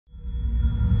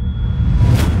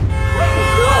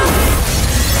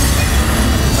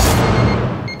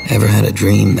Ever had a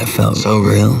dream that felt so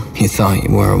real, you thought you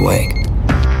were awake?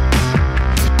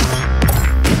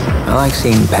 I like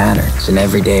seeing patterns in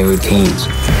everyday routines. A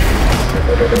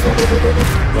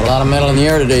lot of metal in the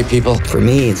air today, people. For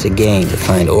me, it's a game to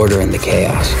find order in the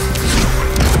chaos.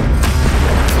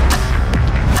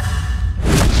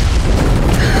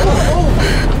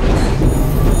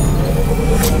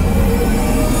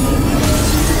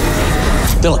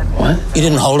 Dylan, what? You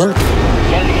didn't hold him?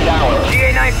 Kennedy Tower.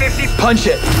 GA 950. Punch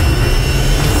it.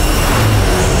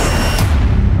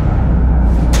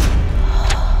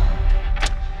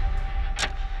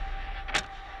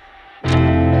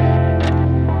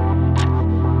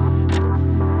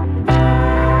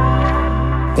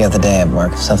 The other day at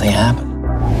work, something happened.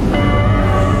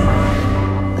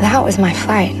 That was my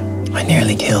fight. I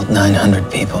nearly killed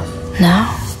 900 people. No.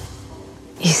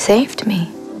 You saved me.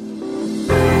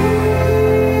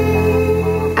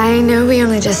 I know we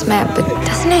only just met, but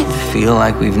doesn't it Feel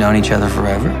like we've known each other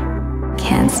forever?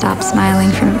 Can't stop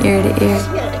smiling from ear to ear.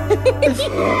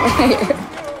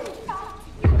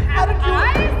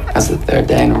 That's the third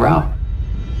day in a row.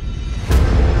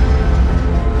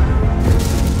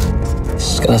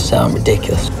 This is gonna sound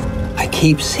ridiculous. I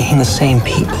keep seeing the same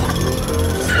people.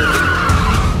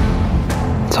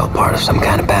 It's all part of some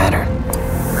kind of pattern.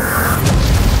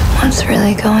 What's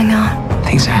really going on?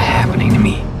 Things are happening to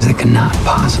me that could not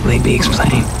possibly be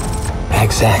explained.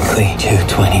 Exactly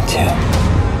 2:22.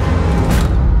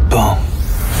 Boom.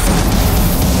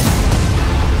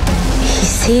 He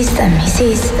sees them. He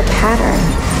sees the pattern.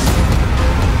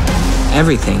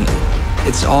 Everything,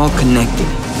 it's all connected.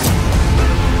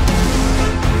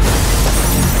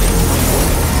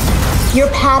 Your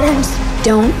patterns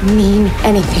don't mean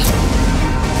anything.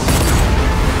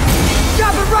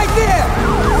 Stop it right there!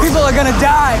 People are gonna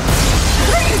die.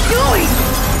 What are you doing?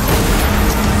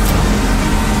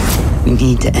 We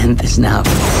need to end this now.